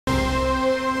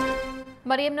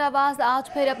मरियम नवाज आज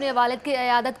फिर अपने वालिद की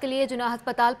इयादत के लिए जिन्ना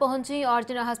अस्पताल पहुंची और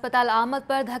जिन्ना अस्पताल आमद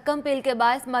पर धक्कम पेल के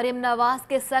बायस मरियम नवाज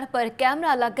के सर पर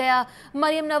कैमरा लग गया।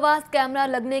 मरियम नवाज कैमरा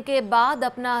लगने के बाद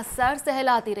अपना सर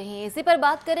सहलाती रही। इसी पर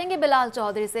बात करेंगे बिलाल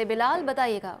चौधरी से। बिलाल,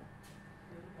 बताइएगा।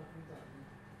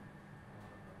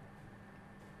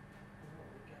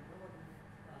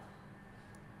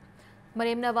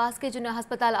 मरियम नवाज के जिन्ना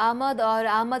अस्पताल आमद और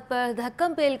आमद पर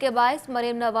धक्कम पेल के बायस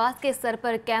मरियम नवाज के सर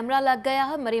पर कैमरा लग गया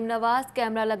है। मरियम नवाज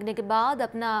कैमरा लगने के बाद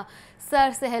अपना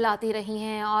सर सहलाती रही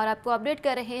हैं और आपको अपडेट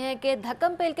कर रहे हैं कि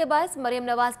धक्कम पेल के बायस मरियम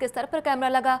नवाज के सर पर कैमरा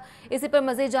लगा। इसी पर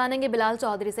मजीद जानेंगे बिलाल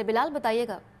चौधरी से। बिलाल,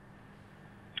 बताइएगा।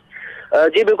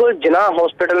 जी बिल्कुल, जिन्ना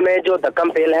हॉस्पिटल में जो धक्कम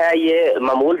पेल है ये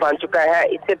मामूल बन चुका है।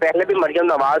 इससे पहले भी मरियम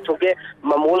नवाज चूंकि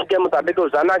मामूल के मुताबिक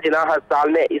रोजाना जिन्ना अस्पताल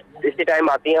में इसी टाइम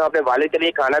आती हैं, अपने वालिद के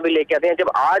लिए खाना भी लेके आते हैं। जब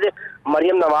आज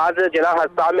मरियम नवाज जिन्ना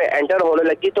अस्पताल में एंटर होने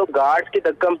लगी तो गार्ड्स की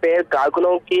धक्कम पेल,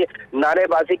 कारकुनों की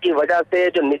नारेबाजी की वजह से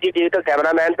जो निजी टीवी का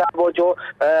कैमरामैन था वो जो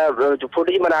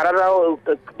फुटेज बना रहा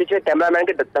था, पीछे कैमरामैन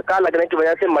के धक्का लगने की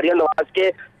वजह से मरियम नवाज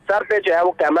के सर पे जो है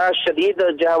वो कैमरा शदीद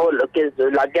जो है वो लग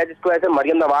गया, जिसकी वजह से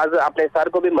मरियम नवाज अपने सर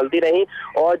को भी मलती रही।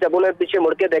 और जब उन्हें पीछे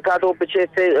मुड़ के देखा तो पीछे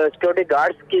से सिक्योरिटी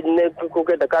गार्ड्स की ने को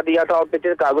धक्का दिया था और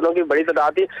पीछे कारकुनों की बड़ी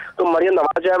तादाद थी। तो मरियम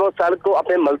नवाज जो है वो सर को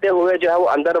अपने मलते हुए जो है वो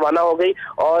अंदर रवाना हो गई।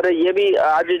 और ये भी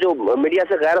आज जो मीडिया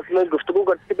से गैर उसमें गुफ्तगू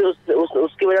करती थी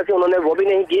उसकी वजह से उन्होंने वो भी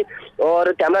नहीं की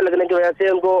और कैमरा लगने की वजह से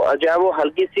उनको जो है वो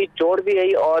हल्की सी चोट भी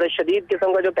आई और शदीद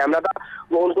किस्म का जो कैमरा था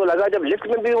वो उनको लगा। जब लिफ्ट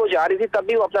में भी वो जा रही थी तब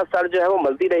भी वो अपना सर जो है वो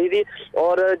मलती रही थी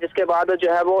और जिसके बाद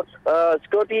जो है वो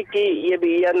सिक्योरिटी की ये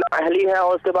भी अहली है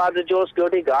और उसके बाद जो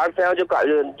सिक्योरिटी गार्ड्स हैं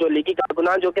जो लीगी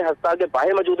कारकुनान जो कि अस्पताल के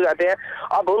बाहर मौजूद रहते हैं,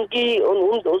 अब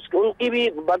उनकी भी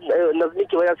बदनज़मी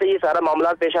की वजह से ये सारा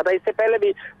मामला पेश आता है। इससे पहले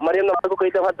भी मरियम नवाज को कई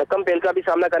दफा धक्कम पेल का भी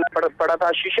सामना करना पड़ा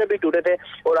था, शीशे भी टूटे थे।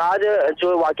 और आज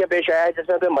जो वाकया पेश आया है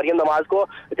जिसमें मरियम नवाज को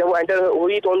जब वो एंटर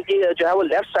हुई तो उनकी जो है वो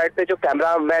लेफ्ट साइड पे जो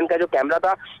कैमरामैन का जो कैमरा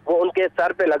था वो उनके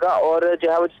सर पे लगा और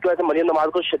जो है वो जिसकी वजह से मरियम नवाज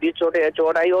को शदीद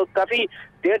चोट आई और काफी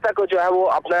देर तक जो है वो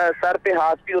अपना सर पे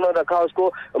हाथ भी उन्होंने रखा,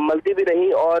 उसको मलती भी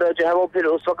रही और जो है वो फिर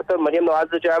उस वक्त मरियम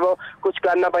नवाज जो है वो कुछ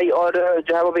कर ना पाई और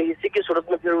जो है वो बेहिस्सी की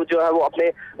सूरत में फिर जो है वो अपने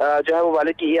जो है वो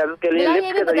वालिद की इयादत के लिए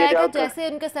लिफ्ट के जरिए जैसे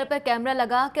उनके सर पर कैमरा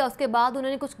लगा क्या उसके बाद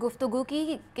उन्होंने कुछ गुफ्तगू की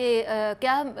कि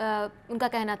क्या उनका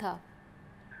कहना था?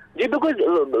 जी बिल्कुल,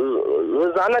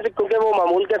 रोजाना क्योंकि वो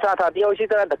मामूल के साथ आती है उसी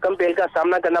तरह धक्कम पेल का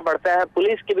सामना करना पड़ता है।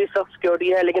 पुलिस की भी सख्त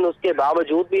सिक्योरिटी है लेकिन उसके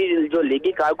बावजूद भी जो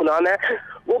लीगी कारकुनान है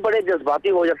वो बड़े जज्बाती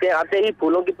हो जाते हैं, आते ही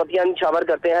फूलों की पत्तियां निछावर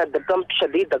करते हैं।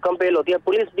 शदीद धक्कम पेल होती है।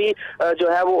 पुलिस भी जो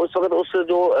है वो उस वक्त उस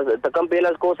जो धक्कम पेल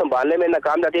है उसको संभालने में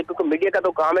नाकाम जाती है क्योंकि मीडिया का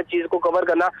तो काम है चीज को कवर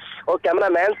करना। और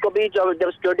कैमरामैन को भी जब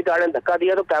सिक्योरिटी गार्ड ने धक्का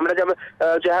दिया तो कैमरा जब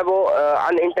जो है वो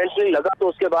अनइंटेंशनली लगा तो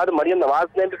उसके बाद मरियम नवाज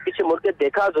ने भी पीछे मुड़ के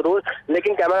देखा जरूर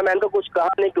लेकिन कैमरामैन को कुछ कहा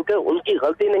नहीं क्योंकि उनकी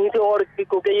गलती नहीं थी और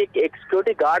क्योंकि ये एक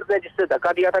सिक्योरिटी गार्ड ने जिससे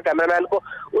धक्का दिया था कैमरामैन को,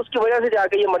 उसकी वजह से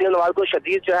जाके ये मरियम नवाज को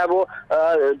शदीद जो है वो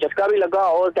झटका भी लगा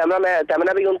और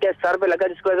कैमरा भी उनके सर पे लगा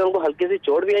जिसकी वजह से उनको हल्की सी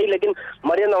चोट भी आई। लेकिन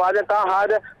मरियम नवाज ने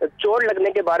ताहार चोट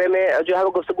लगने के बारे में जो है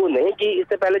वो गुफ्तगू नहीं की।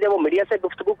 इससे पहले जब वो मीडिया से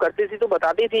गुफ्तगू करती थी तो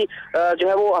बताती थी जो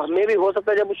है वो हमें भी हो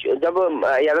सकता है जब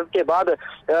इयादत के बाद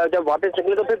जब वापस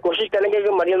निकले तो फिर कोशिश करेंगे कि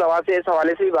मरियम नवाज से इस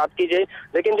हवाले से भी बात की जाए।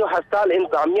 लेकिन जो अस्पताल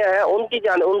इंतजामिया है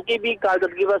उनकी भी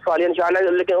कारकर्दगी पर सवालिया निशान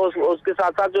है लेकिन उसके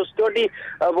साथ साथ जो सिक्योरिटी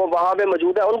वो वहाँ पे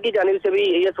मौजूद है उनकी जानिब से भी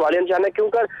ये सवालिया निशान है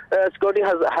क्योंकि सिक्योरिटी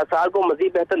हसार को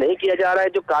मजीद बेहतर नहीं किया जा रहा है।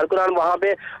 जो कारकुनान वहाँ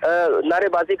पे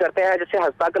नारेबाजी करते हैं जिससे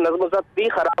अस्पताल का नज़्म ज़ब्त भी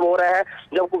खराब हो रहा है।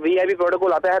 जब वीआईपी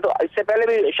प्रोटोकॉल आता है तो इससे पहले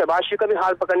भी शहबाज शरीफ का भी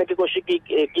हाथ पकड़ने की कोशिश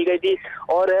की गई थी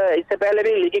और इससे पहले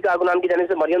भी लीगी कारकुनान की जानिब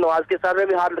से मरियम नवाज के सर में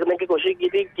भी हाथ लगने की कोशिश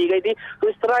की गई थी। तो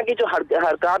इस तरह की जो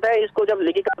हरकत है इसको जब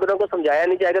लीगी कारकुनान को समझाया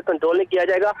नहीं जाएगा, कंट्रोल नहीं किया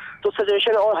जाएगा तो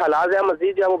सिचुएशन और हालात है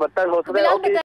मजीद जो है वो बदतर हो सकता है।